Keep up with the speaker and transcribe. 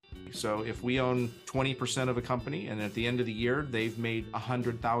So if we own 20% of a company and at the end of the year, they've made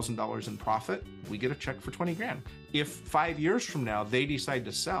 $100,000 in profit, we get a check for 20 grand. If 5 years from now, they decide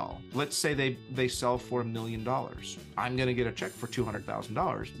to sell, let's say they sell for $1 million, I'm going to get a check for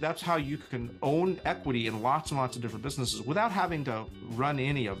 $200,000. That's how you can own equity in lots and lots of different businesses without having to run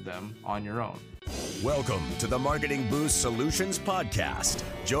any of them on your own. Welcome to the Marketing Boost Solutions Podcast.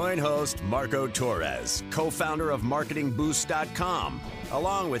 Join host Marco Torres, co-founder of MarketingBoost.com,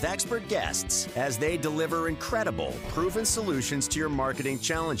 along with expert guests as they deliver incredible, proven solutions to your marketing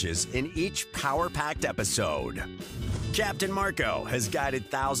challenges in each power-packed episode. Captain Marco has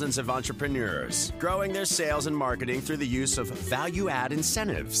guided thousands of entrepreneurs, growing their sales and marketing through the use of value-add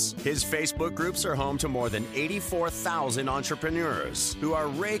incentives. His Facebook groups are home to more than 84,000 entrepreneurs who are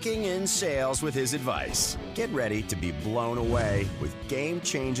raking in sales with his advice. Get ready to be blown away with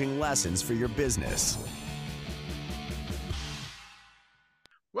game-changing lessons for your business.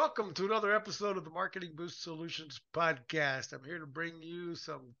 Welcome to another episode of the Marketing Boost Solutions Podcast. I'm here to bring you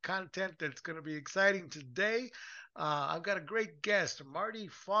some content that's going to be exciting today. I've got a great guest, Marty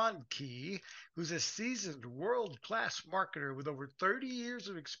Fahncke, who's a seasoned world-class marketer with over 30 years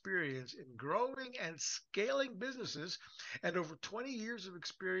of experience in growing and scaling businesses and over 20 years of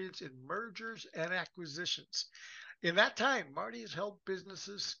experience in mergers and acquisitions. In that time, Marty has helped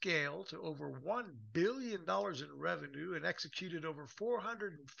businesses scale to over $1 billion in revenue and executed over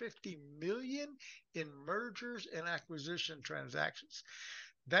 $450 million in mergers and acquisition transactions.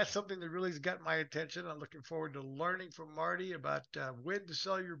 That's something that really has got my attention. I'm looking forward to learning from Marty about when to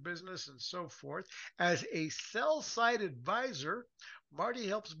sell your business and so forth. As a sell-side advisor, Marty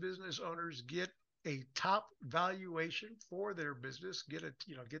helps business owners get a top valuation for their business, get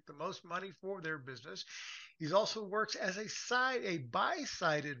the most money for their business. He also works as a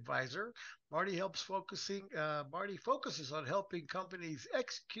buy-side advisor. Marty focuses on helping companies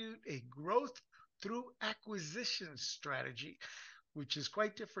execute a growth through acquisition strategy, which is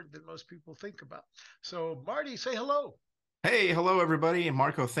quite different than most people think about. So Marty, say hello. Hey, hello, everybody. And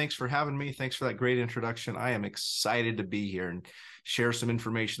Marco, thanks for having me. Thanks for that great introduction. I am excited to be here and share some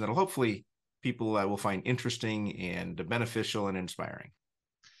information that'll hopefully people will find interesting and beneficial and inspiring.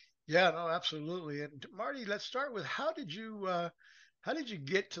 Yeah, no, absolutely. And Marty, let's start with how did you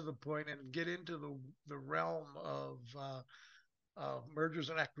get to the point and get into the realm of mergers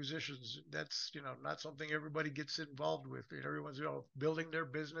and acquisitions? That's not something everybody gets involved with. Everyone's building their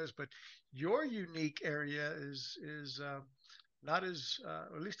business, but your unique area is not as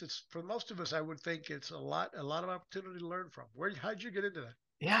at least it's for most of us. I would think it's a lot of opportunity to learn from. How'd you get into that?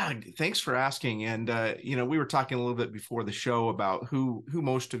 Yeah, thanks for asking. And we were talking a little bit before the show about who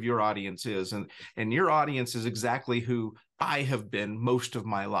most of your audience is, and your audience is exactly who I have been most of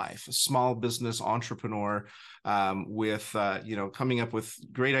my life, a small business entrepreneur with coming up with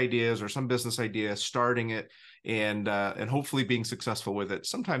great ideas or some business idea, starting it, and hopefully being successful with it.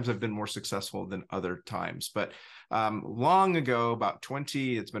 Sometimes I've been more successful than other times, but long ago,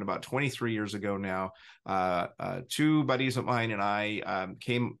 it's been about 23 years ago now, two buddies of mine and I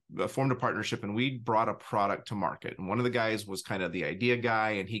formed a partnership, and we brought a product to market. And one of the guys was kind of the idea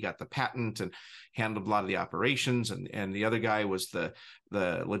guy, and he got the patent and handled a lot of the operations. And the other guy was the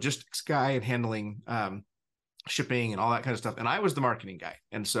logistics guy and handling shipping and all that kind of stuff. And I was the marketing guy.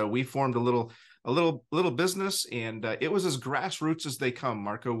 And so we formed a little business, and it was as grassroots as they come,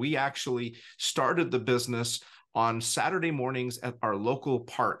 Marco. We actually started the business on Saturday mornings at our local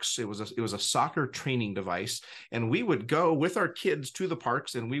parks. It was a soccer training device, and we would go with our kids to the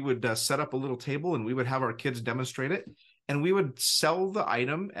parks, and we would set up a little table, and we would have our kids demonstrate it, and we would sell the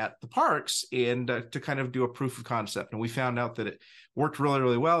item at the parks and to kind of do a proof of concept. And we found out that it worked really,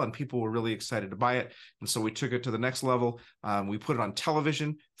 really well, and people were really excited to buy it. And so we took it to the next level. We put it on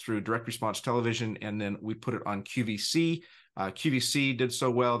television through direct response television, and then we put it on QVC. QVC did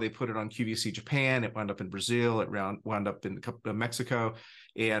so well, they put it on QVC Japan. It wound up in Brazil. It wound up in Mexico.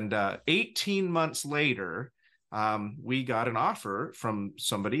 And 18 months later, we got an offer from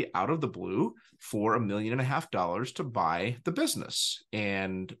somebody out of the blue for $1.5 million to buy the business.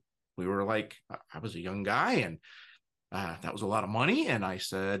 And we were like, I was a young guy, and that was a lot of money. And I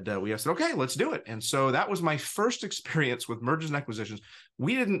said, okay, let's do it. And so that was my first experience with mergers and acquisitions.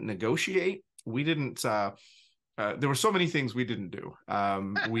 We didn't negotiate. We didn't, there were so many things we didn't do.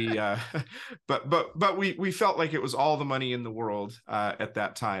 But we felt like it was all the money in the world at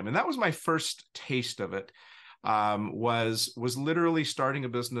that time. And that was my first taste of it. Was literally starting a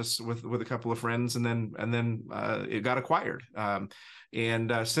business with a couple of friends, and then it got acquired.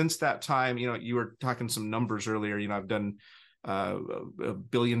 And since that time, you were talking some numbers earlier. I've done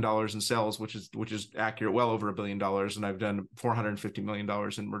 $1 billion in sales, which is accurate, well over $1 billion. And I've done $450 million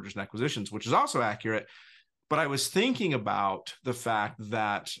in mergers and acquisitions, which is also accurate. But I was thinking about the fact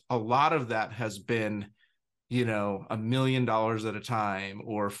that a lot of that has been, $1 million at a time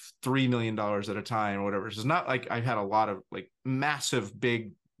or $3 million at a time or whatever. It's not like I've had a lot of like massive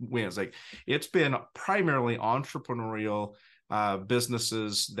big wins. Like it's been primarily entrepreneurial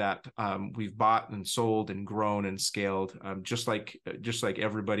businesses that we've bought and sold and grown and scaled, just like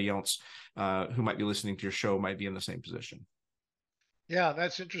everybody else who might be listening to your show might be in the same position. Yeah,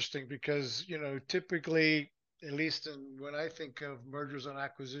 that's interesting because, typically, at least when I think of mergers and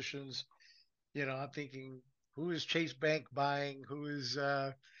acquisitions, I'm thinking, who is Chase Bank buying? Who is,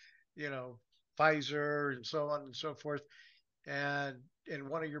 you know, Pfizer and so on and so forth. And in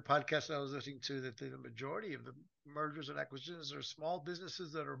one of your podcasts I was listening to, that the majority of the mergers and acquisitions are small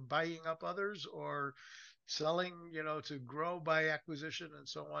businesses that are buying up others or selling, to grow by acquisition and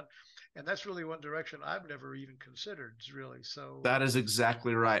so on. And that's really one direction I've never even considered, really. So, That is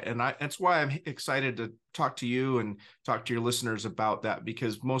exactly right. And that's why I'm excited to talk to you and talk to your listeners about that,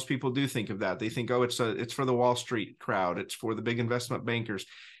 because most people do think of that. They think, oh, it's for the Wall Street crowd. It's for the big investment bankers.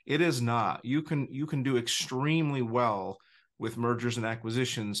 It is not. You can do extremely well with mergers and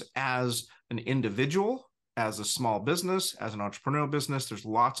acquisitions as an individual, as a small business, as an entrepreneurial business. There's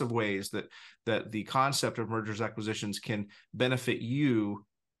lots of ways that the concept of mergers acquisitions can benefit you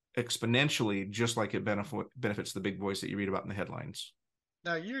exponentially, just like it benefits the big boys that you read about in the headlines.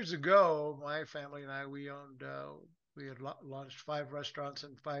 now, years ago, my family and I, we had launched 5 restaurants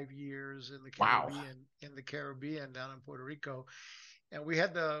in 5 years in the Wow. Caribbean down in Puerto Rico. And we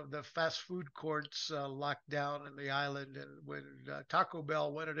had the fast food courts locked down in the island. And when Taco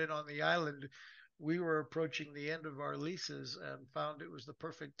Bell went it in on the island, we were approaching the end of our leases and found it was the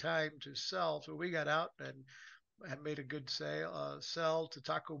perfect time to sell. So we got out and made a good sell to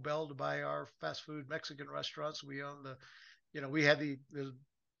Taco Bell to buy our fast food Mexican restaurants. We own we had the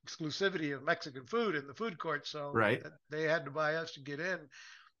exclusivity of Mexican food in the food court, so Right. they had to buy us to get in.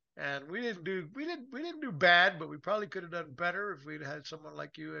 And we didn't do bad, but we probably could have done better if we'd had someone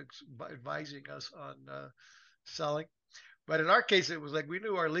like you advising us on selling. But in our case, it was like we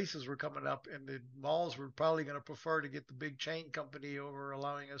knew our leases were coming up, and the malls were probably going to prefer to get the big chain company over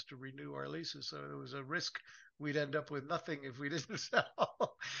allowing us to renew our leases. So it was a risk we'd end up with nothing if we didn't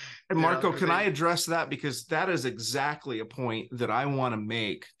sell. And Marco, can I address that? Because that is exactly a point that I want to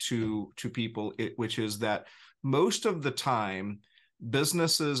make to people, which is that most of the time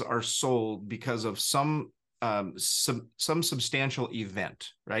businesses are sold because of some substantial event,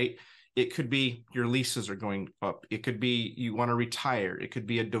 right? It could be your leases are going up. It could be you want to retire. It could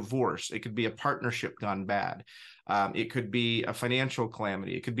be a divorce. It could be a partnership gone bad. It could be a financial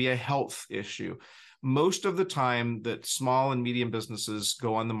calamity. It could be a health issue. Most of the time that small and medium businesses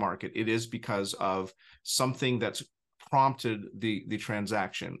go on the market, it is because of something that's prompted the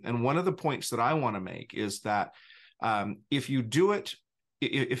transaction. And one of the points that I want to make is that if you do it,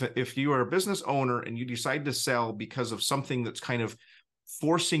 if you are a business owner and you decide to sell because of something that's kind of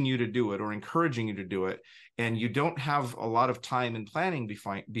forcing you to do it or encouraging you to do it, and you don't have a lot of time and planning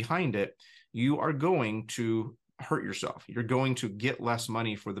behind it, you are going to hurt yourself. You're going to get less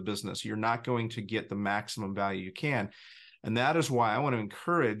money for the business. You're not going to get the maximum value you can. And that is why I want to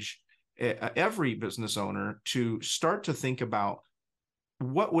encourage every business owner to start to think about,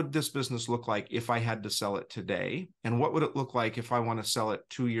 what would this business look like if I had to sell it today? And what would it look like if I want to sell it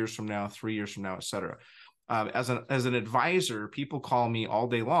 2 years from now, 3 years from now, et cetera? As an advisor, people call me all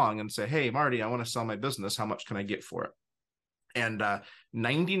day long and say, hey, Marty, I want to sell my business. How much can I get for it? And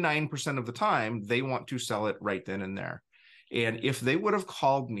 99% of the time, they want to sell it right then and there. And if they would have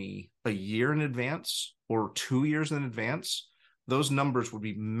called me a year in advance or 2 years in advance, those numbers would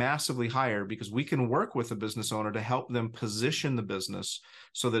be massively higher, because we can work with a business owner to help them position the business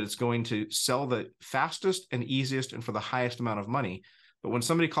so that it's going to sell the fastest and easiest and for the highest amount of money. But when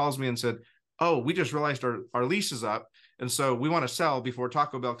somebody calls me and said, oh, we just realized our lease is up, and so we want to sell before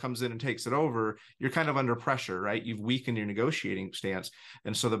Taco Bell comes in and takes it over, you're kind of under pressure, right? You've weakened your negotiating stance.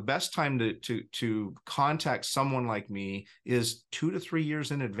 And so the best time to contact someone like me is 2 to 3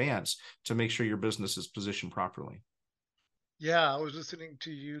 years in advance to make sure your business is positioned properly. Yeah, I was listening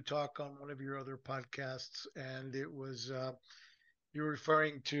to you talk on one of your other podcasts, and it was you were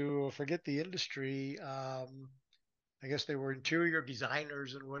referring to, forget the industry. I guess they were interior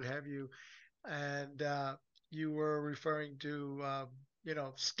designers and what have you, and you were referring to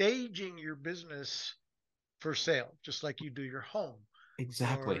staging your business for sale, just like you do your home.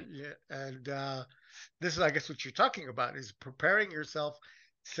 Exactly. And this is, I guess, what you're talking about is preparing yourself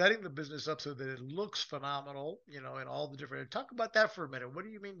setting the business up so that it looks phenomenal, you know, and all the different. Talk about that for a minute. What do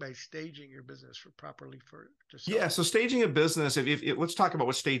you mean by staging your business for properly for to Yeah, sell? so staging a business, if let's talk about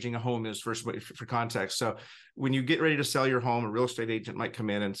what staging a home is first for context. So when you get ready to sell your home, a real estate agent might come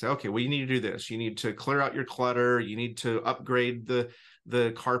in and say, okay, well, you need to do this. You need to clear out your clutter. You need to upgrade the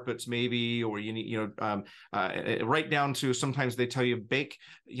carpets maybe, or you need, right down to sometimes they tell you bake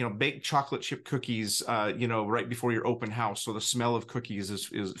chocolate chip cookies, right before your open house. So the smell of cookies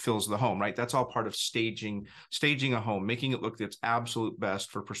is fills the home, right? That's all part of staging a home, making it look its absolute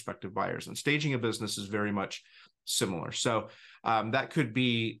best for prospective buyers. And staging a business is very much similar. So that could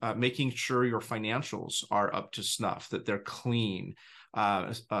be making sure your financials are up to snuff, that they're clean.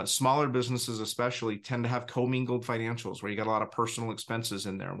 Smaller businesses especially tend to have commingled financials where you got a lot of personal expenses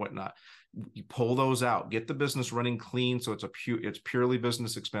in there and whatnot. You pull those out, get the business running clean, so it's purely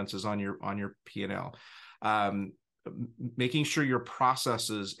business expenses on your P&L. Making sure your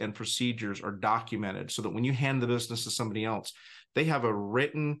processes and procedures are documented so that when you hand the business to somebody else, they have a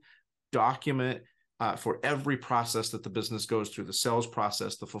written document for every process that the business goes through, the sales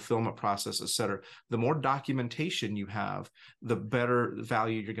process, the fulfillment process, et cetera. The more documentation you have, the better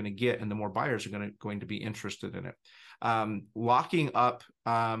value you're going to get, and the more buyers are going to be interested in it. Locking up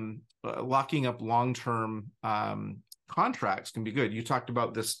long-term contracts can be good. You talked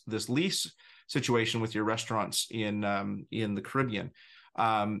about this lease situation with your restaurants in the Caribbean.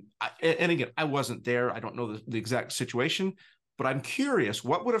 And again, I wasn't there. I don't know the exact situation, but I'm curious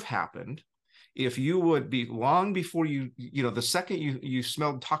what would have happened if you would be long before the second you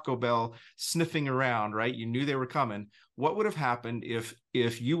smelled Taco Bell sniffing around, right? You knew they were coming. What would have happened if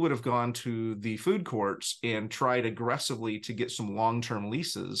you would have gone to the food courts and tried aggressively to get some long-term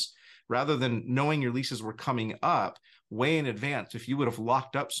leases rather than knowing your leases were coming up way in advance? If you would have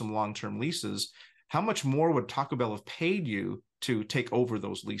locked up some long-term leases, how much more would Taco Bell have paid you to take over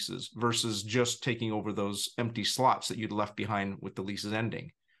those leases versus just taking over those empty slots that you'd left behind with the leases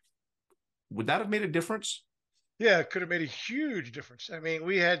ending? Would that have made a difference? Yeah, it could have made a huge difference. I mean,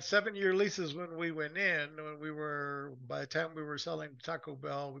 we had 7-year leases when we went in. By the time we were selling Taco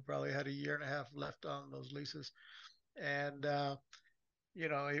Bell, we probably had a year and a half left on those leases. And,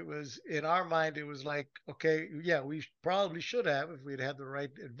 it was in our mind, it was like, okay, yeah, we probably should have, if we'd had the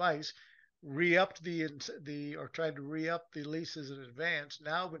right advice, re-upped or tried to re-up the leases in advance.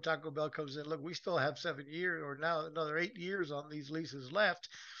 Now, when Taco Bell comes in, look, we still have 7 years or now another 8 years on these leases left.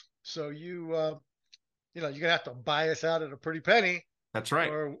 So you're gonna have to buy us out at a pretty penny, That's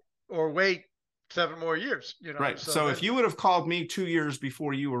right. or wait 7 more years. Right. So So if then, you would have called me 2 years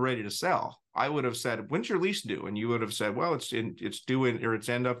before you were ready to sell, I would have said, "When's your lease due?" And you would have said, "Well, it's due or it's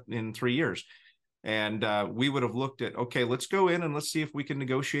end up in 3 years." And we would have looked at, okay, let's go in and let's see if we can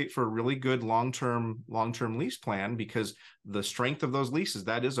negotiate for a really good long-term lease plan, because the strength of those leases,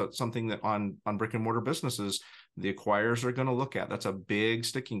 that is something that on brick and mortar businesses, the acquirers are going to look at. That's a big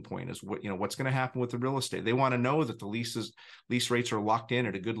sticking point, is what's going to happen with the real estate. They want to know that the lease rates are locked in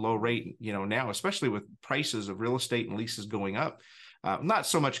at a good low rate, now, especially with prices of real estate and leases going up. Not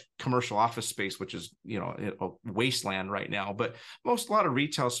so much commercial office space, which is a wasteland right now, but a lot of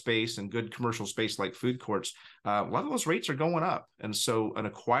retail space and good commercial space like food courts. A lot of those rates are going up, and so an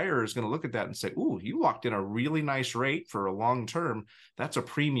acquirer is going to look at that and say, "Ooh, you locked in a really nice rate for a long term. That's a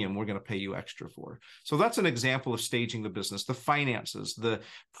premium we're going to pay you extra for." So that's an example of staging the business. The finances, the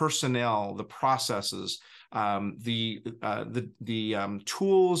personnel, the processes, the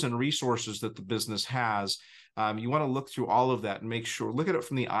tools and resources that the business has. You want to look through all of that and look at it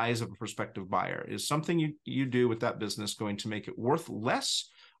from the eyes of a prospective buyer. Is something you do with that business going to make it worth less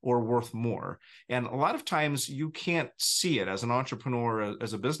or worth more? And a lot of times you can't see it as an entrepreneur,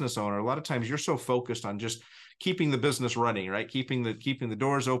 as a business owner. A lot of times you're so focused on just keeping the business running, right? Keeping the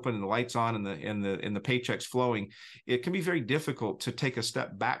doors open and the lights on and the paychecks flowing. It can be very difficult to take a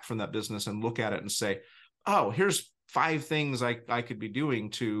step back from that business and look at it and say, "Oh, here's 5 things I could be doing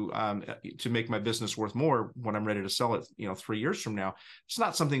to make my business worth more when I'm ready to sell it, 3 years from now." It's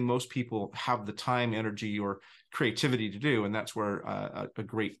not something most people have the time, energy, or creativity to do, and that's where a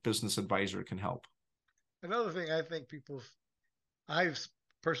great business advisor can help. another thing I think I've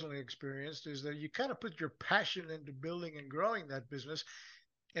personally experienced is that you kind of put your passion into building and growing that business,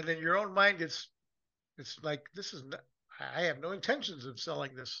 and then your own mind it's like, this is not, I have no intentions of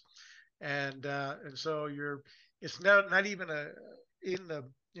selling this, and so it's not even in the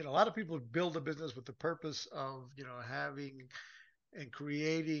a lot of people build a business with the purpose of having and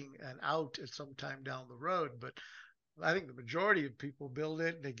creating an out at some time down the road. But I think the majority of people build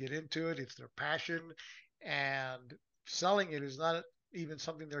it, they get into it, it's their passion, and selling it is not even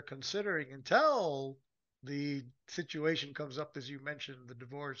something they're considering until the situation comes up, as you mentioned, the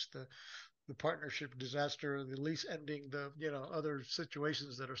divorce, the partnership disaster, the lease ending, the other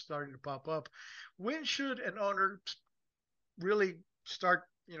situations that are starting to pop up. When should an owner really start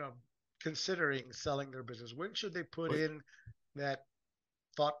considering selling their business? When should they put in that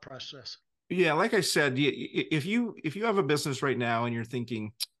thought process? Yeah, like I said, if you have a business right now and you're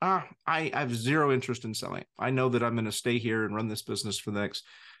thinking, I have zero interest in selling. I know that I'm going to stay here and run this business for the next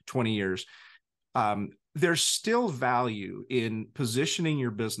 20 years. There's still value in positioning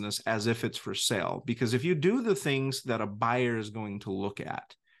your business as if it's for sale, because if you do the things that a buyer is going to look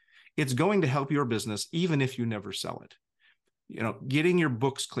at, it's going to help your business even if you never sell it. Getting your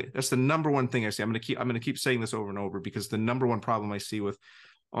books clear. That's the number one thing I see. I'm going to keep saying this over and over, because the number one problem I see with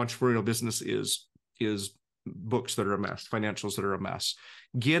entrepreneurial business is books that are a mess, financials that are a mess.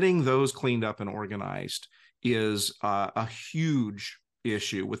 Getting those cleaned up and organized is a huge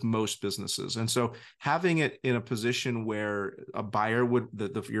issue with most businesses. And so having it in a position where a buyer would,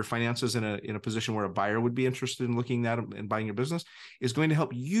 your finances in a position where a buyer would be interested in looking at and buying your business, is going to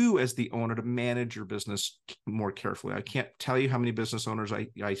help you as the owner to manage your business more carefully. I can't tell you how many business owners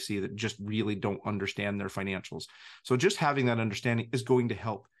I see that just really don't understand their financials. So just having that understanding is going to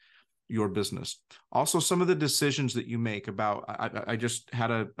help your business. Also, some of the decisions that you make about, I just had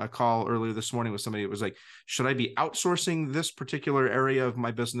a call earlier this morning with somebody. It was like, should I be outsourcing this particular area of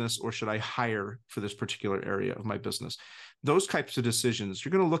my business, or should I hire for this particular area of my business? Those types of decisions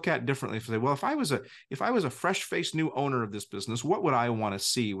you're going to look at differently. If they, well, if I was a fresh-faced new owner of this business, what would I want to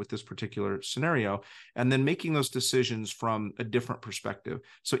see with this particular scenario? And then making those decisions from a different perspective.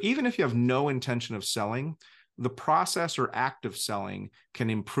 So even if you have no intention of selling, the process or act of selling can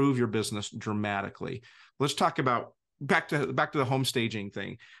improve your business dramatically. Let's talk about back to the home staging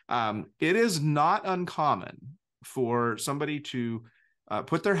thing. It is not uncommon for somebody to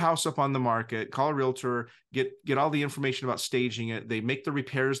put their house up on the market, call a realtor, get all the information about staging it. They make the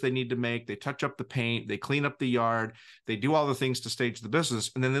repairs they need to make. They touch up the paint. They clean up the yard. They do all the things to stage the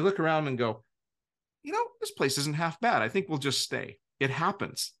business. And then they look around and go, this place isn't half bad. I think we'll just stay. It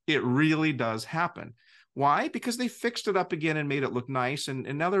happens. It really does happen. Why? Because they fixed it up again and made it look nice. And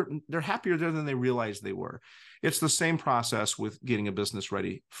now they're happier there than they realized they were. It's the same process with getting a business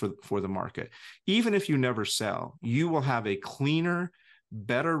ready for the market. Even if you never sell, you will have a cleaner,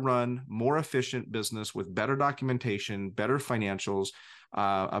 better run, more efficient business with better documentation, better financials,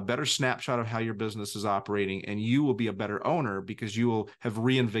 a better snapshot of how your business is operating, and you will be a better owner because you will have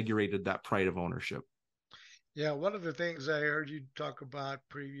reinvigorated that pride of ownership. Yeah, one of the things I heard you talk about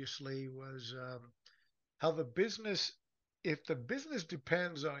previously was how if the business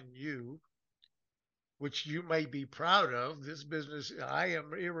depends on you, which you may be proud of, this business, I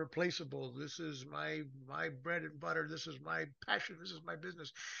am irreplaceable. This is my bread and butter. This is my passion. This is my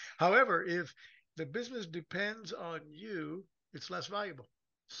business. However, if the business depends on you, it's less valuable.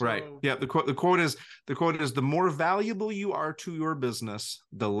 So, right. Yeah. The quote is the more valuable you are to your business,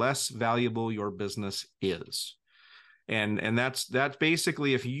 the less valuable your business is. And that's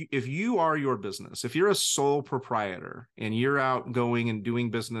basically, if you are your business, if you're a sole proprietor and you're out going and doing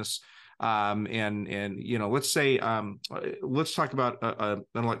business, let's say, let's talk about an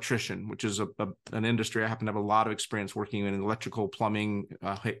electrician, which is an industry I happen to have a lot of experience working in electrical, plumbing,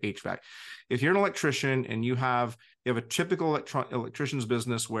 HVAC. If you're an electrician and you have a typical electrician's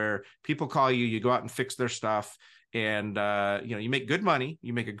business where people call you, you go out and fix their stuff. And, you make good money,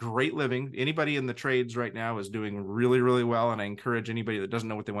 you make a great living. Anybody in the trades right now is doing really, really well. And I encourage anybody that doesn't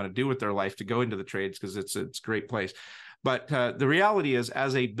know what they want to do with their life to go into the trades, because it's a great place. But the reality is,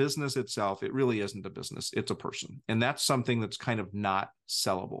 as a business itself, it really isn't a business. It's a person. And that's something that's kind of not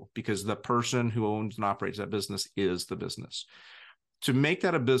sellable, because the person who owns and operates that business is the business. To make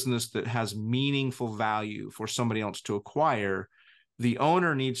that a business that has meaningful value for somebody else to acquire, the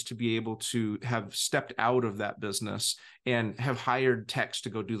owner needs to be able to have stepped out of that business and have hired techs to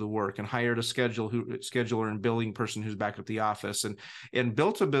go do the work, and hired a scheduler and billing person who's back at the office, and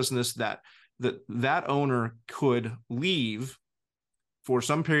built a business that owner could leave for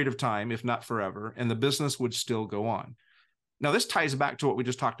some period of time, if not forever, and the business would still go on. Now, this ties back to what we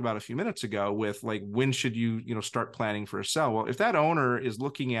just talked about a few minutes ago with, like, when should you start planning for a sell? Well, if that owner is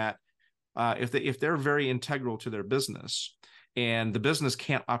looking at, if they're very integral to their business, and the business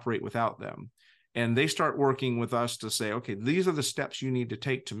can't operate without them, and they start working with us to say, okay, these are the steps you need to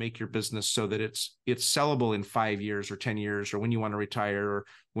take to make your business so that it's sellable in 5 years or 10 years, or when you want to retire, or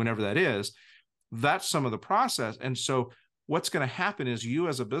whenever that is, that's some of the process. And so what's going to happen is, you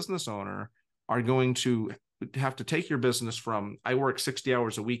as a business owner are going to have to take your business from, I work 60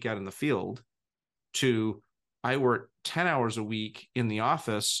 hours a week out in the field, to I work 10 hours a week in the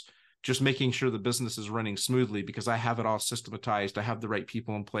office, just making sure the business is running smoothly because I have it all systematized. I have the right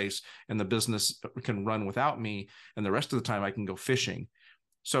people in place and the business can run without me. And the rest of the time I can go fishing.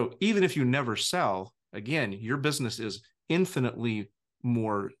 So even if you never sell, again, your business is infinitely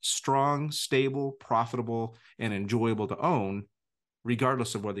more strong, stable, profitable, and enjoyable to own,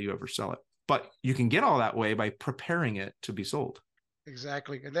 regardless of whether you ever sell it. But you can get all that way by preparing it to be sold.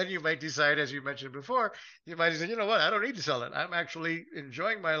 Exactly. And then you might decide, as you mentioned before, you might say, you know what, I don't need to sell it. I'm actually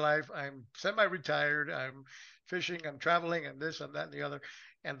enjoying my life. I'm semi-retired. I'm fishing, I'm traveling, and this and that and the other.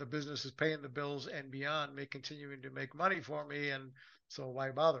 And the business is paying the bills and beyond, may continuing to make money for me. And so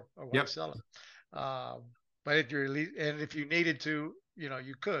why bother or why sell it? But if you needed to,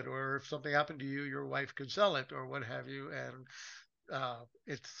 you could, or if something happened to you, your wife could sell it or what have you. And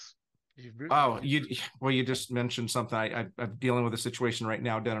it's, you just mentioned something. I'm dealing with a situation right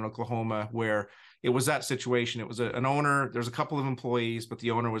now down in Oklahoma where it was that situation. It was an owner. There's a couple of employees, but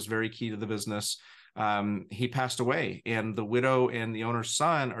the owner was very key to the business. He passed away, and the widow and the owner's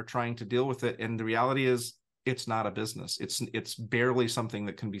son are trying to deal with it. And the reality is, it's not a business. It's barely something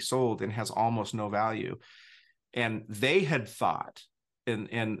that can be sold and has almost no value. And they had thought, and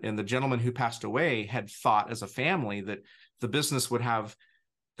the gentleman who passed away had thought as a family that the business would have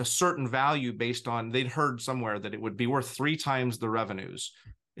a certain value based on, they'd heard somewhere that it would be worth 3 times the revenues.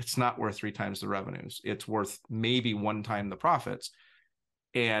 It's not worth 3 times the revenues. It's worth maybe 1 time the profits.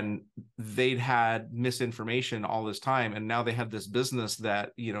 And they'd had misinformation all this time. And now they had this business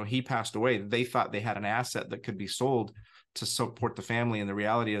that, he passed away. They thought they had an asset that could be sold to support the family. And the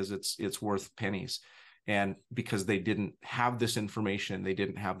reality is it's worth pennies. And because they didn't have this information, they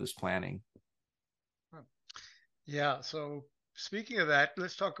didn't have this planning. Yeah. So speaking of that,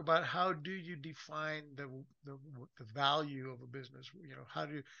 let's talk about how do you define the value of a business? How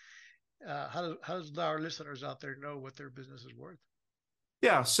does our listeners out there know what their business is worth?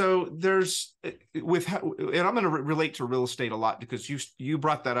 Yeah, so and I'm going to relate to real estate a lot because you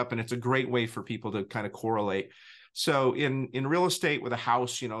brought that up, and it's a great way for people to kind of correlate. So in real estate with a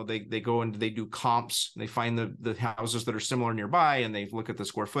house, they go and they do comps. They find the houses that are similar nearby, and they look at the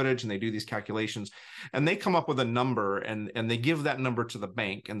square footage and they do these calculations, and they come up with a number, and they give that number to the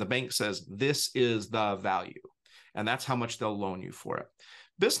bank, and the bank says, this is the value. And that's how much they'll loan you for it.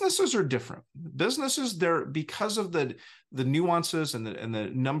 Businesses are different. Businesses, because of the nuances and the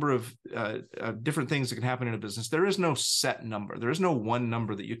number of different things that can happen in a business, there is no set number. There is no one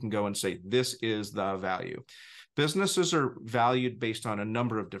number that you can go and say, this is the value. Businesses are valued based on a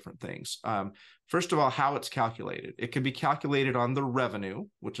number of different things. First of all, how it's calculated. It can be calculated on the revenue,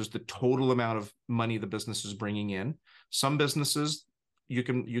 which is the total amount of money the business is bringing in. Some businesses, you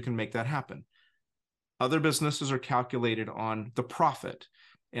can make that happen. Other businesses are calculated on the profit,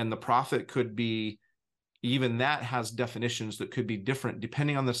 and the profit could be, even that has definitions that could be different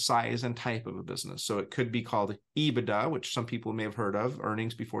depending on the size and type of a business. So it could be called EBITDA, which some people may have heard of,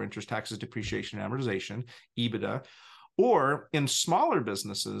 earnings before interest, taxes, depreciation, and amortization, EBITDA. Or in smaller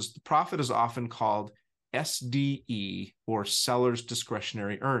businesses, the profit is often called SDE, or seller's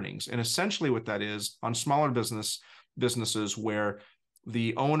discretionary earnings. And essentially what that is, on smaller businesses where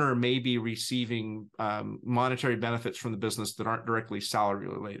the owner may be receiving monetary benefits from the business that aren't directly salary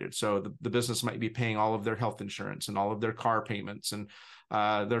related. So the business might be paying all of their health insurance and all of their car payments and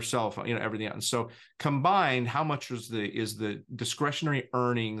their cell phone, everything else. And so combined, how much is the discretionary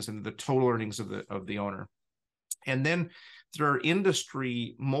earnings and the total earnings of the owner? And then there are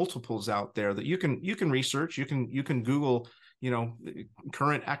industry multiples out there that you can research. You can Google,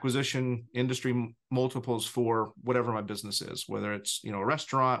 current acquisition industry multiples for whatever my business is, whether it's, a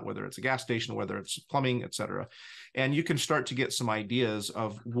restaurant, whether it's a gas station, whether it's plumbing, et cetera. And you can start to get some ideas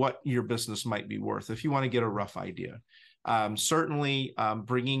of what your business might be worth if you want to get a rough idea. Certainly,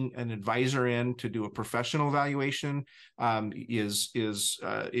 bringing an advisor in to do a professional valuation is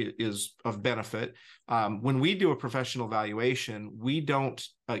of benefit. When we do a professional valuation, we don't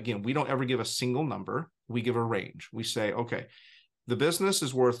ever give a single number. We give a range. We say, okay, the business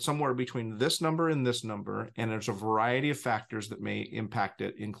is worth somewhere between this number and this number, and there's a variety of factors that may impact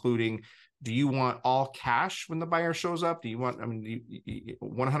it, including, do you want all cash when the buyer shows up? Do you want,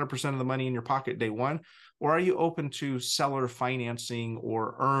 100% of the money in your pocket day one? Or are you open to seller financing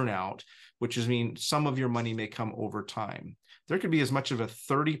or earnout, which means some of your money may come over time? There could be as much of a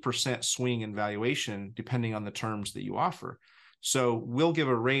 30% swing in valuation depending on the terms that you offer. So we'll give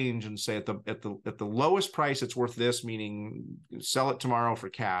a range and say at the lowest price, it's worth this, meaning sell it tomorrow for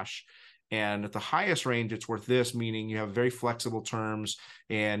cash. And at the highest range, it's worth this, meaning you have very flexible terms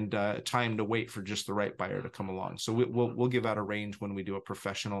and time to wait for just the right buyer to come along. So we'll give out a range when we do a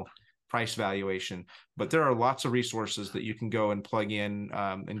professional price valuation. But there are lots of resources that you can go and plug in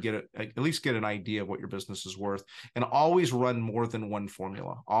and at least get an idea of what your business is worth. And always run more than one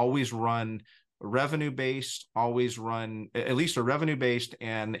formula. Always run revenue-based, always run at least a revenue-based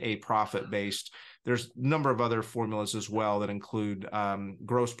and a profit-based. There's a number of other formulas as well that include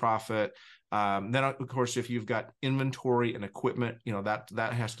gross profit. Then, of course, if you've got inventory and equipment,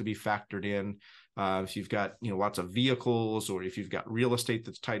 that has to be factored in. If you've got lots of vehicles, or if you've got real estate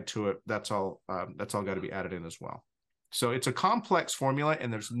that's tied to it, that's all got to be added in as well. So it's a complex formula,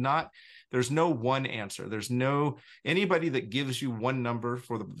 and there's no one answer. There's no anybody that gives you one number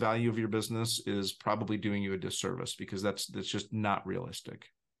for the value of your business is probably doing you a disservice, because that's just not realistic.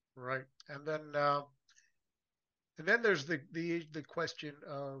 Right. And then there's the question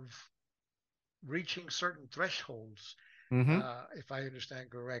of reaching certain thresholds, if I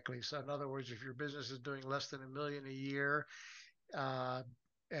understand correctly. So in other words, if your business is doing less than $1 million a year,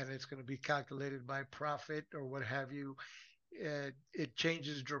 and it's going to be calculated by profit or what have you, it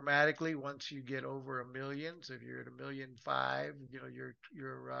changes dramatically once you get over $1 million. So if you're at $1.5 million,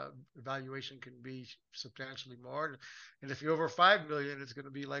 your valuation can be substantially more. And if you're over 5 million, it's going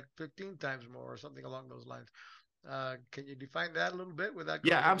to be like 15 times more or something along those lines. Can you define that a little bit without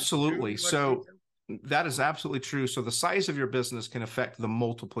going Yeah, absolutely. So detail? that is absolutely true. So the size of your business can affect the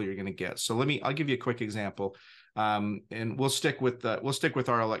multiple you're going to get. So I'll give you a quick example. And we'll stick with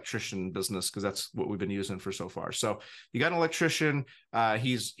our electrician business, because that's what we've been using for so far. So you got an electrician.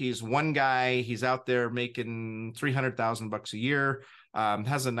 He's one guy. He's out there making $300,000 a year.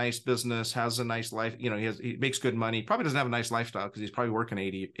 Has a nice business. Has a nice life. He makes good money. Probably doesn't have a nice lifestyle, because he's probably working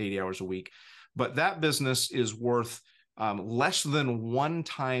 80 hours a week. But that business is worth less than 1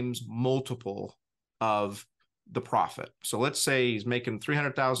 times multiple of the profit. So let's say he's making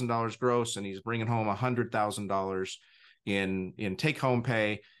 $300,000 gross, and he's bringing home $100,000 in take-home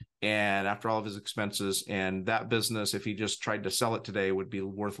pay, and after all of his expenses. And that business, if he just tried to sell it today, would be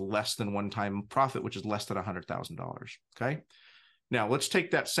worth less than 1 time profit, which is less than $100,000. Okay. Now let's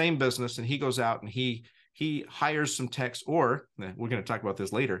take that same business, and he goes out and he hires some techs, or we're going to talk about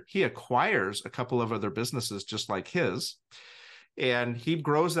this later. He acquires a couple of other businesses just like his, and he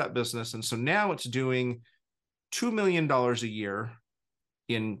grows that business. And so now it's doing $2 million a year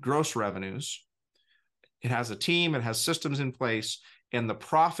in gross revenues. It has a team, it has systems in place, and the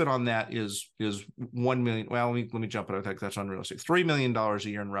profit on that is 1 million. Well, let me jump it. I think that's unrealistic. $3 million a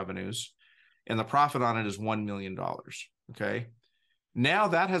year in revenues, and the profit on it is $1 million. Okay. Now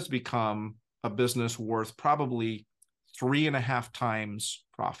that has become a business worth probably 3.5 times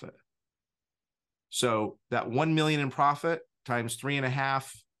profit. So that 1 million in profit times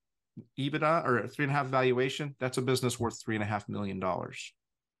 3.5 EBITDA, or 3.5 valuation, that's a business worth $3.5 million.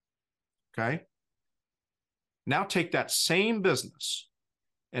 Okay. Now take that same business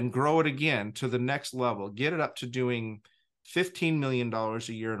and grow it again to the next level. Get it up to doing $15 million a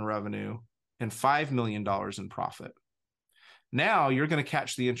year in revenue and $5 million in profit. Now you're going to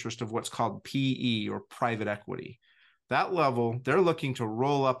catch the interest of what's called PE, or private equity. That level, they're looking to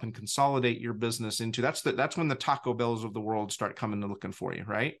roll up and consolidate your business into. That's when the Taco Bells of the world start coming and looking for you,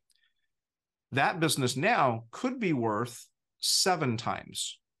 right? That business now could be worth 7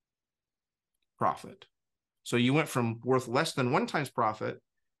 times profit. So you went from worth less than 1 times profit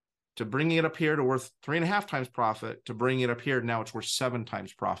to bringing it up here to worth 3.5 times profit, to bringing it up here. Now it's worth 7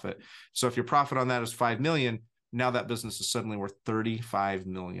 times profit. So if your profit on that is 5 million, now that business is suddenly worth $35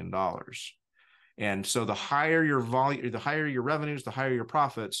 million. And so the higher your volume, the higher your revenues, the higher your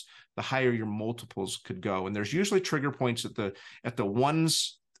profits, the higher your multiples could go. And there's usually trigger points at the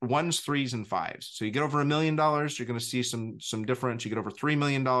ones, 3s, and 5s. So you get over $1 million, you're going to see some difference. You get over $3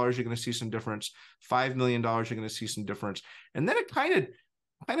 million, you're going to see some difference. $5 million, you're going to see some difference. And then it kind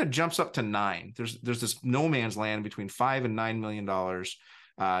of jumps up to 9. There's this no man's land between $5 and $9 million.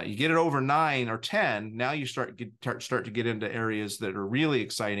 You get it over 9 or 10, now you start to get into areas that are really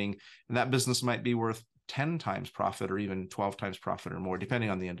exciting, and that business might be worth 10 times profit, or even 12 times profit or more,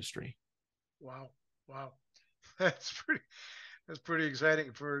 depending on the industry. Wow. That's pretty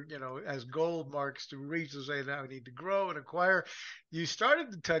exciting for, as gold marks to reach, to say now we need to grow and acquire. You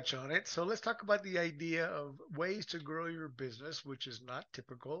started to touch on it. So let's talk about the idea of ways to grow your business, which is not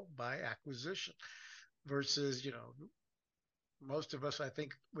typical by acquisition versus, most of us, I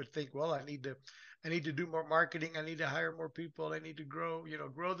think, would think, well, I need to do more marketing. I need to hire more people. I need to grow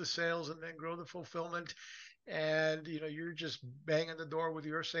the sales, and then grow the fulfillment. And, you're just banging the door with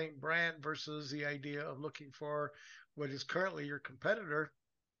your same brand versus the idea of looking for what is currently your competitor,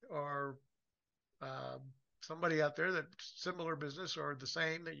 or somebody out there that's similar business or the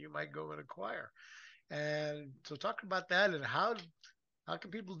same that you might go and acquire. And so talk about that, and how How can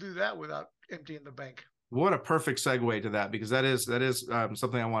people do that without emptying the bank? What a perfect segue to that, because that is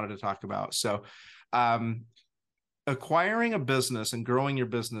something I wanted to talk about. So acquiring a business and growing your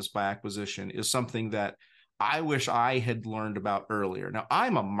business by acquisition is something that I wish I had learned about earlier. Now,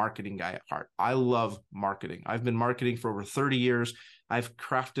 I'm a marketing guy at heart. I love marketing. I've been marketing for over 30 years. I've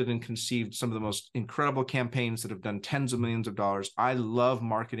crafted and conceived some of the most incredible campaigns that have done tens of millions of dollars. I love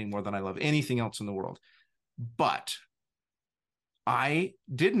marketing more than I love anything else in the world. But I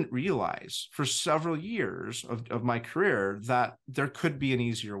didn't realize for several years of my career that there could be an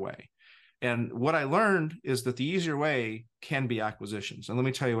easier way. And what I learned is that the easier way can be acquisitions. And let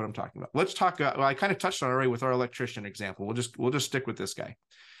me tell you what I'm talking about. Let's talk about, well, I kind of touched on it already with our electrician example. We'll just stick with this guy.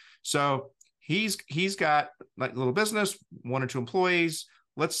 So he's got like a little business, 1 or 2 employees.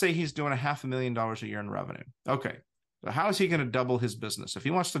 Let's say he's doing $500,000 a year in revenue. Okay. So how is he going to double his business? If he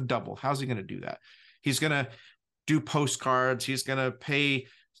wants to double, how's he going to do that? He's going to do postcards. He's going to pay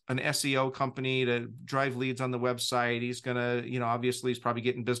an SEO company to drive leads on the website. He's going to, obviously he's probably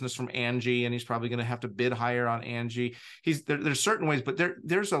getting business from Angie, and he's probably going to have to bid higher on Angie. There's certain ways, but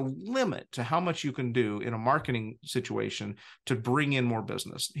there's a limit to how much you can do in a marketing situation to bring in more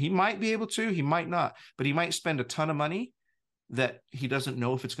business. He might be able to, he might not, but he might spend a ton of money that he doesn't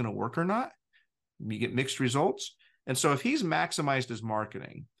know if it's going to work or not. You get mixed results. And so if he's maximized his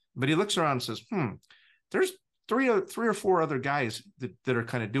marketing, but he looks around and says, there's three or four other guys that are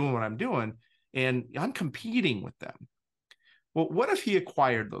kind of doing what I'm doing, and I'm competing with them. Well, what if he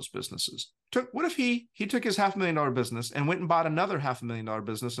acquired those businesses? What if he took his $500,000 business and went and bought another $500,000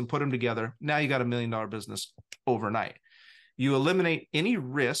 business and put them together? Now you got $1 million business overnight. You eliminate any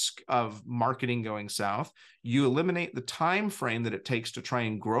risk of marketing going south. You eliminate the time frame that it takes to try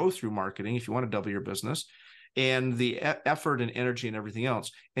and grow through marketing if you want to double your business, and the effort and energy and everything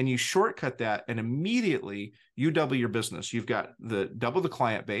else. And you shortcut that, and immediately you double your business. You've got double the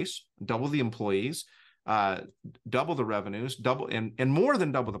client base, double the employees, double the revenues, double and more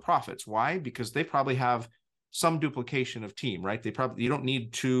than double the profits. Why? Because they probably have some duplication of team, right? You don't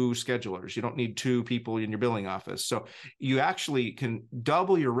need 2 schedulers. You don't need 2 people in your billing office. So you actually can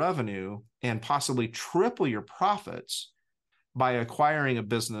double your revenue and possibly triple your profits by acquiring a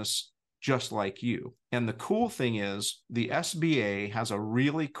business just like you. And the cool thing is the SBA has a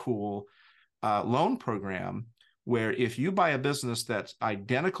really cool loan program where if you buy a business that's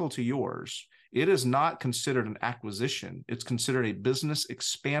identical to yours, it is not considered an acquisition. It's considered a business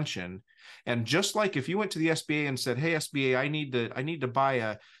expansion. And just like if you went to the SBA and said, hey, SBA, I need to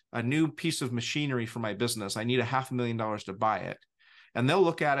buy a new piece of machinery for my business. I need $500,000 to buy it. And they'll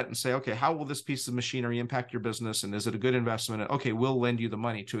look at it and say, okay, how will this piece of machinery impact your business? And is it a good investment? And, okay, we'll lend you the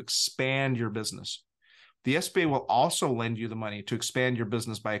money to expand your business. The SBA will also lend you the money to expand your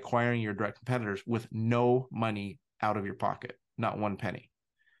business by acquiring your direct competitors with no money out of your pocket, not 1 penny.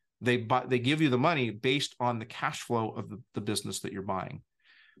 They give you the money based on the cash flow of the business that you're buying.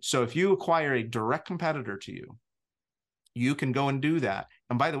 So if you acquire a direct competitor to you, you can go and do that.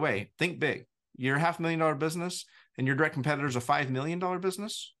 And by the way, think big. You're a $500,000 business and your direct competitor is a $5 million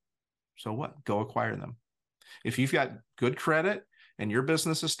business. So what? Go acquire them. If you've got good credit and your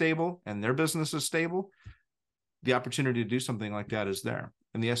business is stable and their business is stable, the opportunity to do something like that is there.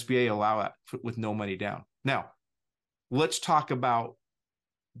 And the SBA allow it with no money down. Now, let's talk about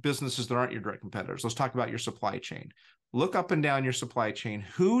businesses that aren't your direct competitors. Let's talk about your supply chain. Look up and down your supply chain.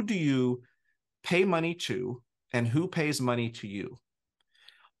 Who do you pay money to and who pays money to you?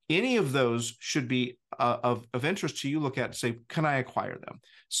 Any of those should be of interest to you. Look at and say, can I acquire them?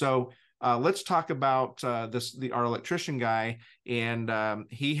 So let's talk about our electrician guy, and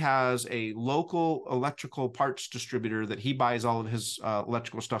he has a local electrical parts distributor that he buys all of his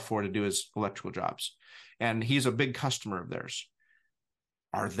electrical stuff for to do his electrical jobs. And he's a big customer of theirs.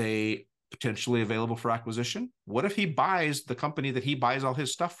 Are they potentially available for acquisition? What if he buys the company that he buys all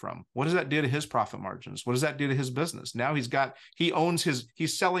his stuff from? What does that do to his profit margins? What does that do to his business? Now he's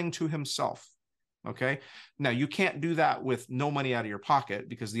selling to himself. Okay. Now you can't do that with no money out of your pocket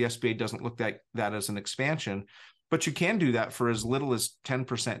because the SBA doesn't look at that as an expansion, but you can do that for as little as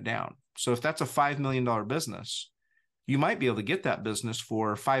 10% down. So if that's a $5 million business, you might be able to get that business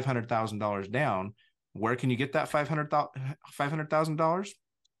for $500,000 down. Where can you get that $500,000?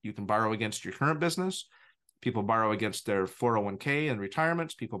 You can borrow against your current business. People borrow against their 401k and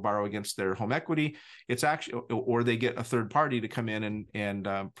retirements. People borrow against their home equity. It's actually, or they get a third party to come in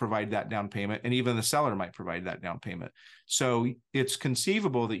and provide that down payment. And even the seller might provide that down payment. So it's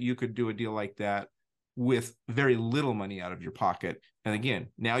conceivable that you could do a deal like that with very little money out of your pocket. And again,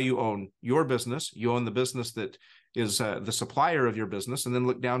 now you own your business. You own the business that is the supplier of your business, and then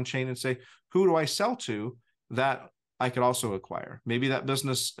look down chain and say, who do I sell to that I could also acquire. Maybe that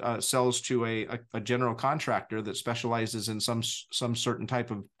business sells to a general contractor that specializes in some certain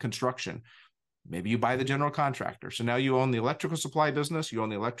type of construction. Maybe you buy the general contractor. So now you own the electrical supply business, you own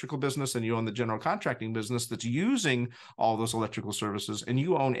the electrical business, and you own the general contracting business that's using all those electrical services, and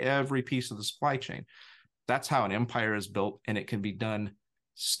you own every piece of the supply chain. That's how an empire is built, and it can be done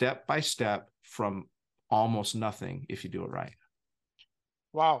step by step from almost nothing if you do it right.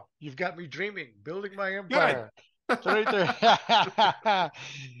 Wow, you've got me dreaming, building my Good. empire. It's right there.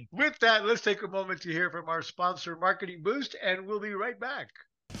 With that, let's take a moment to hear from our sponsor, Marketing Boost, and we'll be right back.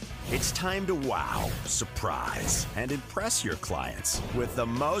 It's time to wow, surprise, and impress your clients with the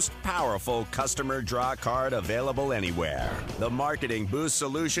most powerful customer draw card available anywhere. The Marketing Boost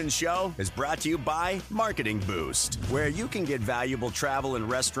Solutions Show is brought to you by Marketing Boost, where you can get valuable travel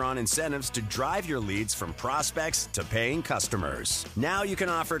and restaurant incentives to drive your leads from prospects to paying customers. Now you can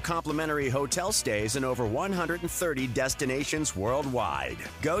offer complimentary hotel stays in over 130 destinations worldwide.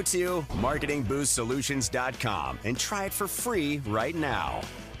 Go to marketingboostsolutions.com and try it for free right now.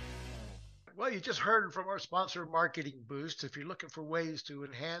 Well, you just heard from our sponsor, Marketing Boost. If you're looking for ways to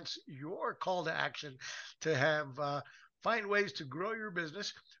enhance your call to action, to have find ways to grow your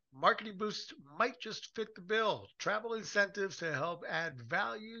business, Marketing Boost might just fit the bill. Travel incentives to help add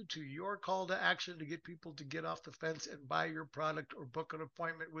value to your call to action, to get people to get off the fence and buy your product or book an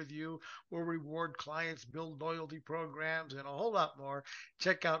appointment with you, or reward clients, build loyalty programs, and a whole lot more.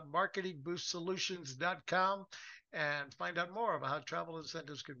 Check out marketingboostsolutions.com and find out more about how travel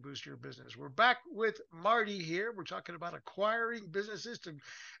incentives can boost your business. We're back with Marty here. We're talking about acquiring businesses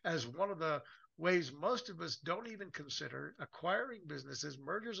as one of the ways most of us don't even consider acquiring businesses,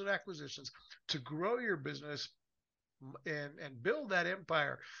 mergers and acquisitions, to grow your business and build that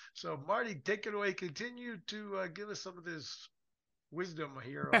empire. So Marty, take it away. Continue to give us some of this wisdom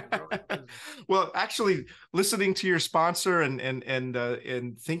here on growing business. Well, actually, listening to your sponsor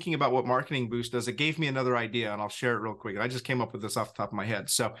and thinking about what Marketing Boost does, it gave me another idea, and I'll share it real quick. I just came up with this off the top of my head.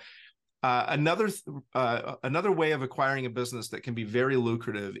 So another way of acquiring a business that can be very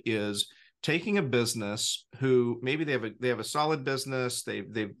lucrative is taking a business who maybe they have a solid business, they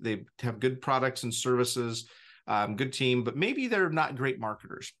have good products and services, good team, but maybe they're not great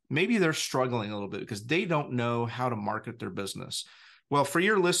marketers. Maybe they're struggling a little bit because they don't know how to market their business. Well, for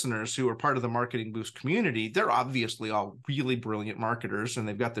your listeners who are part of the Marketing Boost community, they're obviously all really brilliant marketers, and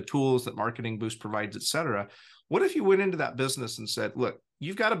they've got the tools that Marketing Boost provides, et cetera. What if you went into that business and said, look,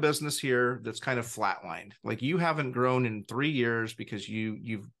 you've got a business here that's kind of flatlined. Like, you haven't grown in 3 years because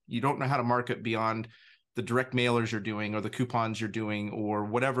you don't know how to market beyond the direct mailers you're doing or the coupons you're doing or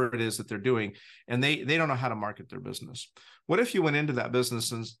whatever it is that they're doing, and they don't know how to market their business. What if you went into that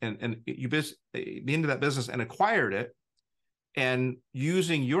business and you be into that business and acquired it, and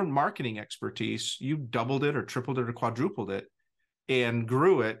using your marketing expertise, you doubled it or tripled it or quadrupled it and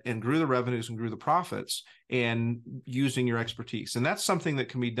grew the revenues and grew the profits, and using your expertise. And that's something that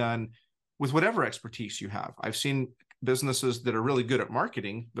can be done with whatever expertise you have. I've seen businesses that are really good at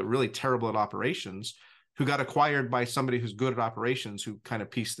marketing, but really terrible at operations, who got acquired by somebody who's good at operations, who kind of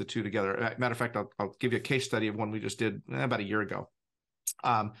pieced the two together. Matter of fact, I'll give you a case study of one we just did about a year ago.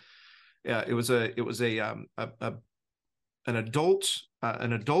 It was an adult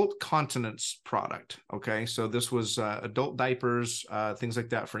continence product. Okay. So this was adult diapers, things like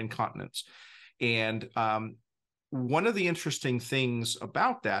that for incontinence. And one of the interesting things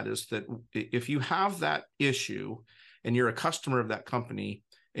about that is that if you have that issue and you're a customer of that company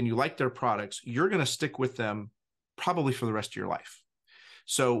and you like their products, you're going to stick with them probably for the rest of your life.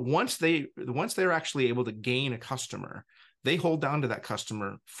 So once they're actually able to gain a customer, they hold down to that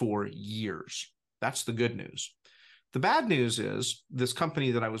customer for years. That's the good news. The bad news is this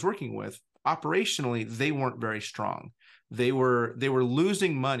company that I was working with, operationally, they weren't very strong. They were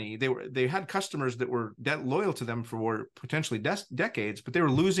losing money. They had customers that were loyal to them for potentially decades, but they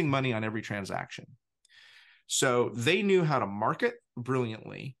were losing money on every transaction. So they knew how to market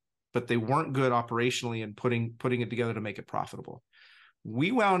brilliantly, but they weren't good operationally in putting it together to make it profitable.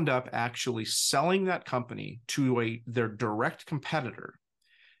 We wound up actually selling that company to their direct competitor.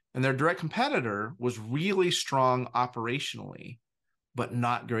 And their direct competitor was really strong operationally, but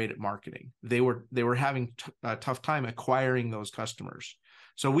not great at marketing. They were having a tough time acquiring those customers.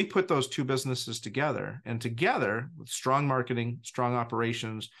 So we put those two businesses together, and together with strong marketing, strong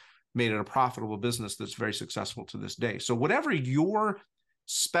operations, made it a profitable business that's very successful to this day. So whatever your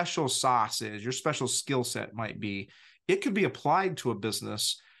special sauce is, your special skill set might be, it could be applied to a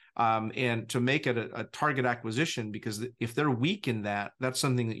business and to make it a target acquisition, because if they're weak in that, that's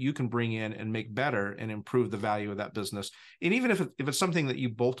something that you can bring in and make better and improve the value of that business. And even if it's something that you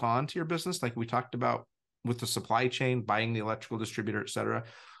bolt on to your business, like we talked about with the supply chain, buying the electrical distributor, et cetera.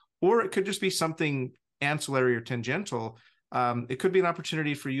 Or it could just be something ancillary or tangential. It could be an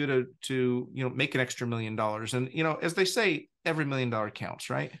opportunity for you to make an extra $1 million. And, as they say, every $1 million counts,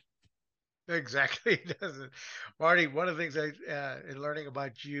 right? Exactly. It doesn't. Marty, one of the things in learning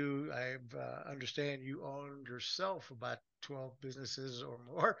about you, I understand you owned yourself about 12 businesses or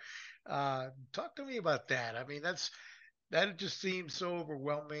more. Talk to me about that. I mean, that just seems so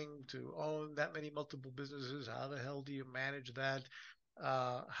overwhelming to own that many multiple businesses. How the hell do you manage that?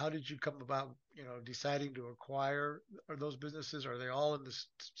 How did you come about, deciding to acquire those businesses? Are they all in the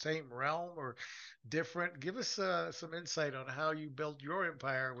same realm or different? Give us some insight on how you built your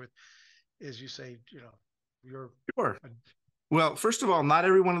empire with, as you say, your. Sure. Well, first of all, not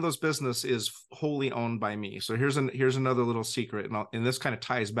every one of those businesses is wholly owned by me. So here's another little secret, and this kind of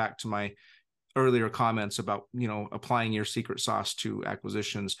ties back to my earlier comments about applying your secret sauce to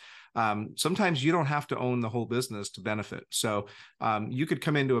acquisitions. Sometimes you don't have to own the whole business to benefit. So you could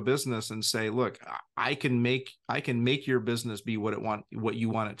come into a business and say, look, I can make your business be what you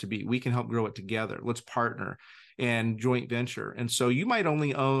want it to be. We can help grow it together. Let's partner and joint venture. And so you might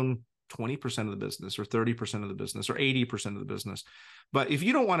only own 20% of the business or 30% of the business or 80% of the business. But if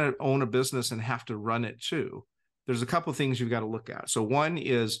you don't want to own a business and have to run it too, there's a couple of things you've got to look at. So one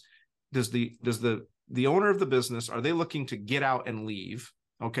is, does the owner of the business, are they looking to get out and leave?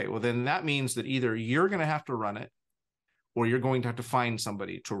 Okay, well, then that means that either you're going to have to run it or you're going to have to find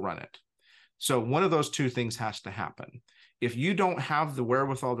somebody to run it. So one of those two things has to happen. If you don't have the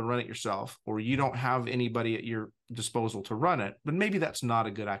wherewithal to run it yourself, or you don't have anybody at your disposal to run it, then maybe that's not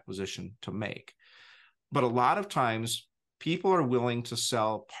a good acquisition to make. But a lot of times people are willing to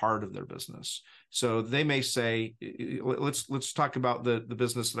sell part of their business. So they may say, let's talk about the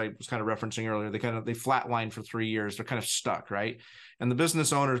business that I was kind of referencing earlier. They flatlined for 3 years. They're kind of stuck, right? And the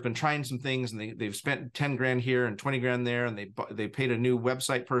business owner has been trying some things, and they've spent 10 grand here and 20 grand there, and they paid a new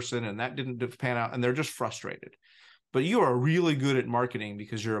website person, and that didn't pan out, and they're just frustrated. But you are really good at marketing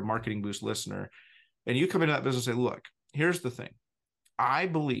because you're a Marketing Boost listener, and you come into that business and say, look, here's the thing. I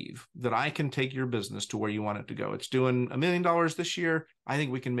believe that I can take your business to where you want it to go. It's doing $1 million this year. I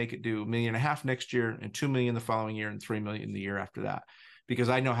think we can make it do $1.5 million next year, and $2 million the following year, and $3 million the year after that, because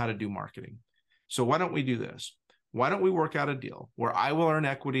I know how to do marketing. So why don't we do this? Why don't we work out a deal where I will earn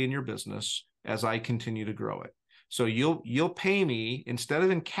equity in your business as I continue to grow it? So you'll pay me, instead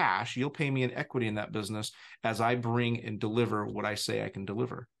of in cash, you'll pay me in equity in that business as I bring and deliver what I say I can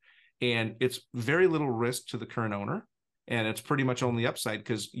deliver. And it's very little risk to the current owner. And it's pretty much only upside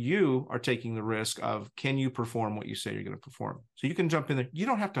because you are taking the risk of, can you perform what you say you're going to perform? So you can jump in there. You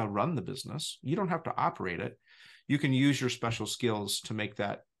don't have to run the business. You don't have to operate it. You can use your special skills to make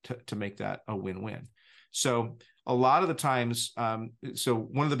that a win-win. So a lot of the times, so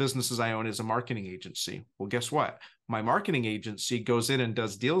one of the businesses I own is a marketing agency. Well, guess what? My marketing agency goes in and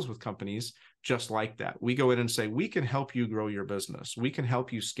does deals with companies just like that. We go in and say, we can help you grow your business. We can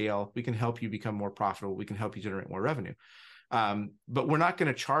help you scale. We can help you become more profitable. We can help you generate more revenue. But we're not going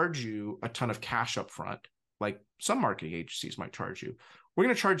to charge you a ton of cash up front, like some marketing agencies might charge you. We're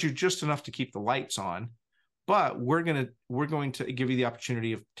going to charge you just enough to keep the lights on, but we're going to give you the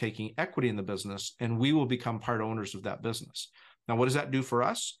opportunity of taking equity in the business, and we will become part owners of that business. Now, what does that do for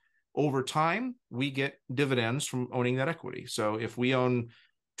us? Over time, we get dividends from owning that equity. So if we own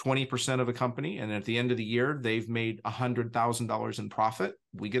 20% of a company, and at the end of the year, they've made $100,000 in profit,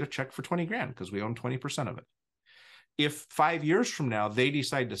 we get a check for 20 grand because we own 20% of it. If 5 years from now they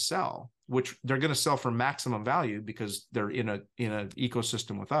decide to sell, which they're going to sell for maximum value because they're in an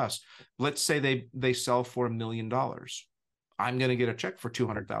ecosystem with us, let's say they sell for $1 million. I'm going to get a check for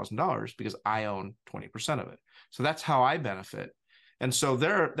 $200,000 because I own 20% of it. So that's how I benefit. And so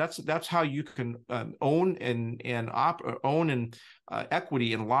that's how you can own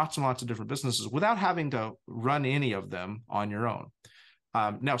equity in lots and lots of different businesses without having to run any of them on your own.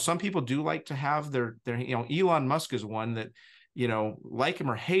 Now, some people do like to have their Elon Musk is one that, like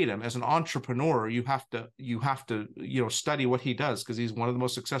him or hate him, as an entrepreneur, you have to study what he does because he's one of the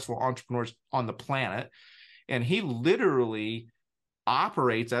most successful entrepreneurs on the planet. And he literally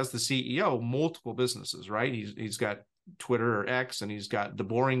operates as the CEO multiple businesses, right? He's got Twitter or X, and he's got the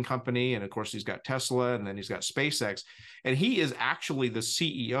Boring Company, and of course he's got Tesla, and then he's got SpaceX, and he is actually the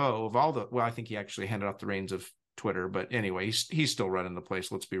CEO of all the, well, I think he actually handed off the reins of Twitter, but anyway, he's still running the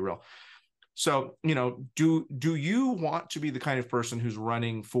place. Let's be real. So, do you want to be the kind of person who's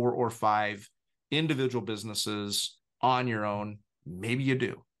running 4 or 5 individual businesses on your own? Maybe you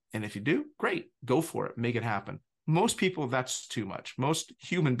do. And if you do, great, go for it, make it happen. Most people, that's too much. Most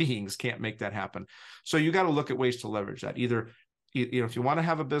human beings can't make that happen. So you got to look at ways to leverage that. Either, if you want to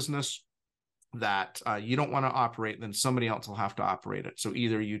have a business that you don't want to operate, then somebody else will have to operate it. So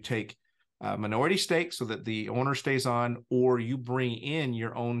either you take a minority stake so that the owner stays on, or you bring in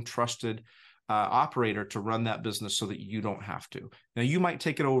your own trusted operator to run that business so that you don't have to. Now, you might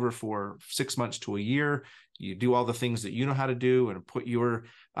take it over for 6 months to a year. You do all the things that you know how to do and put your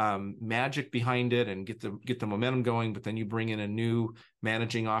magic behind it and get the momentum going. But then you bring in a new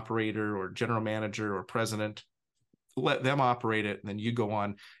managing operator or general manager or president, let them operate it, and then you go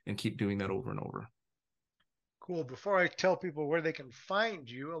on and keep doing that over and over. Cool. Before I tell people where they can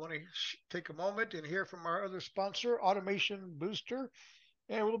find you, I want to take a moment and hear from our other sponsor, Automation Booster,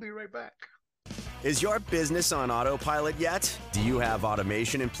 and we'll be right back. Is your business on autopilot yet? Do you have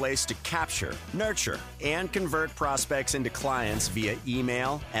automation in place to capture, nurture, and convert prospects into clients via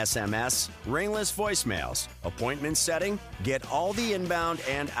email, SMS, ringless voicemails, appointment setting? Get all the inbound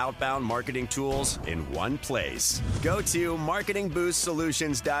and outbound marketing tools in one place. Go to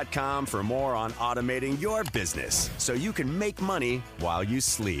marketingboostsolutions.com for more on automating your business so you can make money while you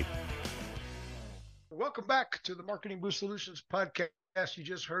sleep. Welcome back to the Marketing Boost Solutions podcast. You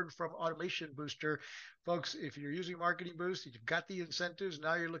just heard from Automation Booster. Folks, if you're using Marketing Boost, you've got the incentives,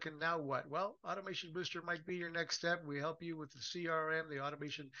 now you're looking, now what? Well, Automation Booster might be your next step. We help you with the CRM, the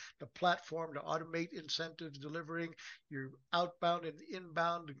automation, the platform to automate incentives, delivering your outbound and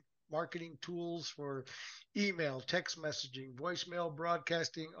inbound marketing tools for email, text messaging, voicemail,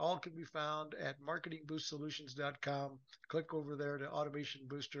 broadcasting. All can be found at marketingboostsolutions.com. Click over there to Automation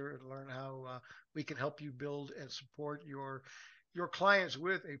Booster and learn how we can help you build and support your clients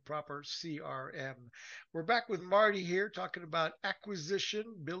with a proper CRM. We're back with Marty here talking about acquisition,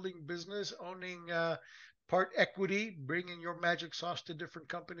 building business, owning part equity, bringing your magic sauce to different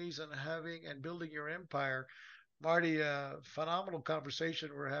companies and building your empire. Marty, phenomenal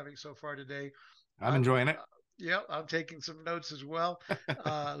conversation we're having so far today. I'm enjoying it. Yeah, I'm taking some notes as well.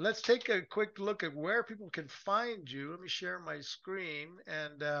 Let's take a quick look at where people can find you. Let me share my screen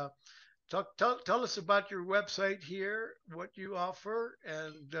and tell us about your website here, what you offer,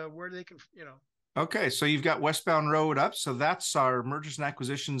 and where they can, Okay, so you've got Westbound Road up. So that's our mergers and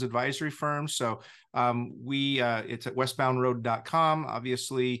acquisitions advisory firm. So it's at westboundroad.com.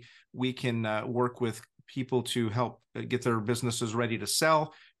 Obviously, we can work with people to help get their businesses ready to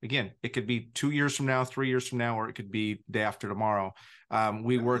sell. Again, it could be 2 years from now, 3 years from now, or it could be day after tomorrow.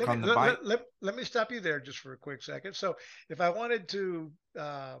 We work on the buy. Let me stop you there just for a quick second. So if I wanted to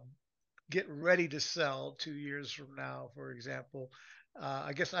get ready to sell 2 years from now, for example,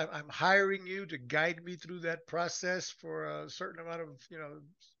 I guess I'm hiring you to guide me through that process for a certain amount of,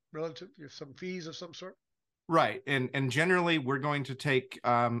 relative, some fees of some sort. Right. And generally we're going to take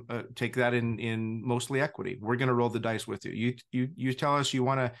that in mostly equity. We're going to roll the dice with you. You tell us you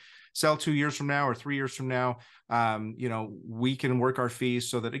want to sell 2 years from now or 3 years from now. We can work our fees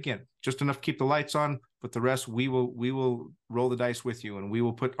so that, again, just enough to keep the lights on, but the rest we will roll the dice with you, and we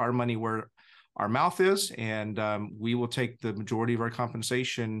will put our money where our mouth is, and we will take the majority of our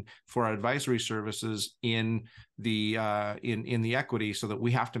compensation for our advisory services in the equity, so that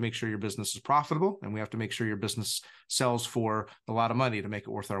we have to make sure your business is profitable, and we have to make sure your business sells for a lot of money to make it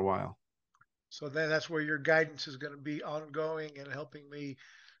worth our while. So then that's where your guidance is going to be ongoing and helping me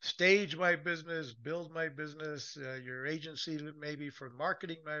stage my business, build my business, your agency maybe for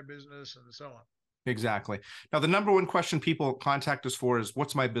marketing my business, and so on. Exactly. Now, the number one question people contact us for is,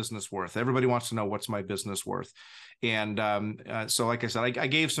 what's my business worth? Everybody wants to know, what's my business worth? And so, like I said, I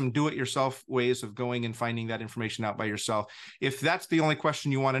gave some do-it-yourself ways of going and finding that information out by yourself. If that's the only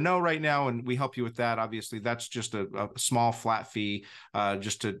question you want to know right now, and we help you with that, obviously, that's just a small flat fee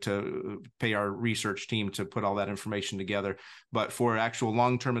just to pay our research team to put all that information together. But for actual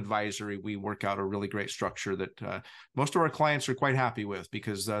long-term advisory, we work out a really great structure that most of our clients are quite happy with,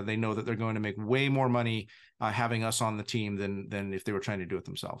 because they know that they're going to make way more money having us on the team than if they were trying to do it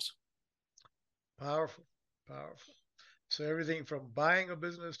themselves. Powerful. So everything from buying a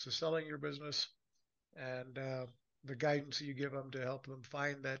business to selling your business, and the guidance you give them to help them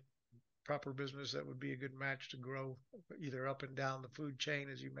find that proper business that would be a good match to grow either up and down the food chain,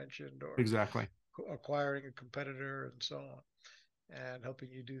 as you mentioned, or exactly acquiring a competitor and so on, and helping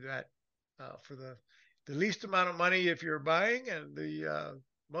you do that for the least amount of money if you're buying, and the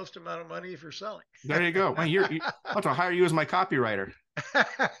most amount of money if you're selling. There you go. Well, I'll have to hire you as my copywriter.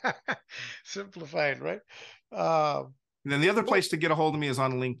 Simplified, right? And then the other place to get a hold of me is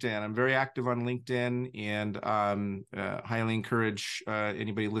on LinkedIn. I'm very active on LinkedIn, and highly encourage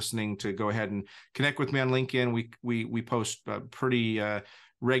anybody listening to go ahead and connect with me on LinkedIn. We post pretty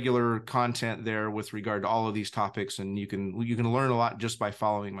regular content there with regard to all of these topics, and you can learn a lot just by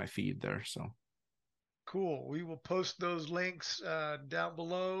following my feed there. So Cool. We will post those links down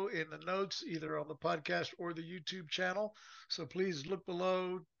below in the notes, either on the podcast or the YouTube channel. So please look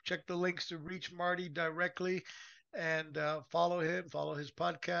below, check the links to reach Marty directly, and follow him, follow his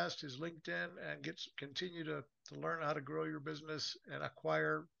podcast, his LinkedIn, and continue to learn how to grow your business and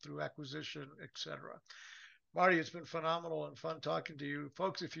acquire through acquisition, etc. Marty, it's been phenomenal and fun talking to you.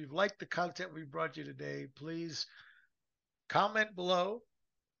 Folks, if you've liked the content we brought you today, please comment below,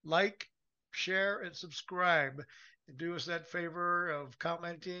 like, share, and subscribe. And do us that favor of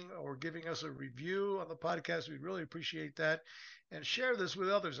commenting or giving us a review on the podcast. We'd really appreciate that. And share this with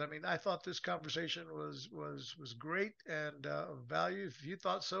others. I mean, I thought this conversation was great and of value. If you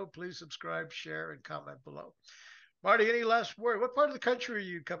thought so, please subscribe, share, and comment below. Marty, any last word? What part of the country are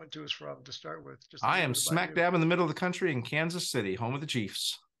you coming to us from to start with? I am smack dab in the middle of the country in Kansas City, home of the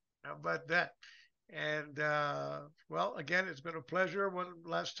Chiefs. How about that? And, well, again, it's been a pleasure one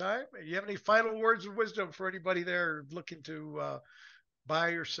last time. Do you have any final words of wisdom for anybody there looking to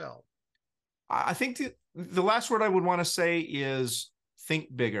buy or sell? I think the last word I would want to say is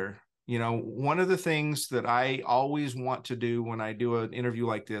think bigger. You know, one of the things that I always want to do when I do an interview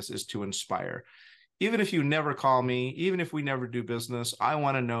like this is to inspire. Even if you never call me, even if we never do business, I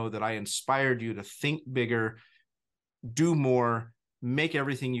want to know that I inspired you to think bigger, do more, make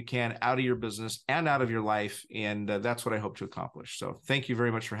everything you can out of your business and out of your life. And that's what I hope to accomplish. So thank you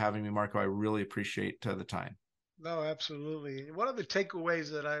very much for having me, Marco. I really appreciate the time. No, absolutely. One of the takeaways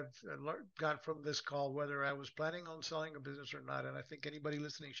that I've got from this call, whether I was planning on selling a business or not, and I think anybody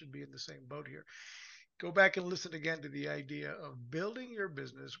listening should be in the same boat here, go back and listen again to the idea of building your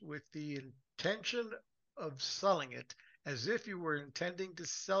business with the intention of selling it as if you were intending to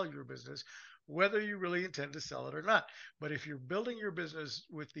sell your business, whether you really intend to sell it or not. But if you're building your business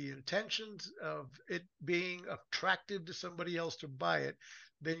with the intentions of it being attractive to somebody else to buy it,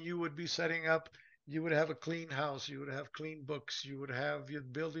 then you would be setting up, you would have a clean house, you would have clean books, you would have your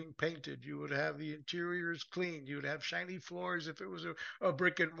building painted, you would have the interiors clean, you would have shiny floors if it was a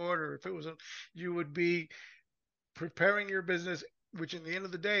brick and mortar, if it was you would be preparing your business, which in the end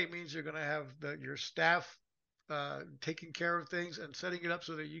of the day means you're going to have your staff taking care of things and setting it up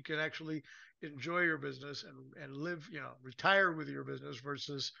so that you can actually enjoy your business and live, retire with your business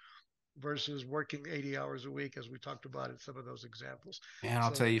versus working 80 hours a week, as we talked about in some of those examples. And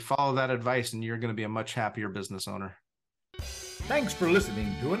I'll tell you, follow that advice and you're going to be a much happier business owner. Thanks for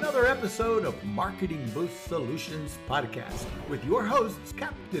listening to another episode of Marketing Boost Solutions Podcast with your hosts,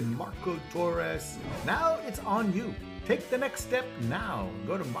 Captain Marco Torres. Now it's on you. Take the next step now.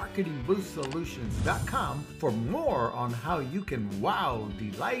 Go to marketingboostsolutions.com for more on how you can wow,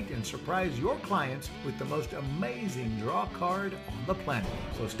 delight, and surprise your clients with the most amazing draw card on the planet.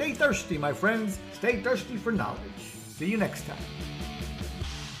 So stay thirsty, my friends. Stay thirsty for knowledge. See you next time.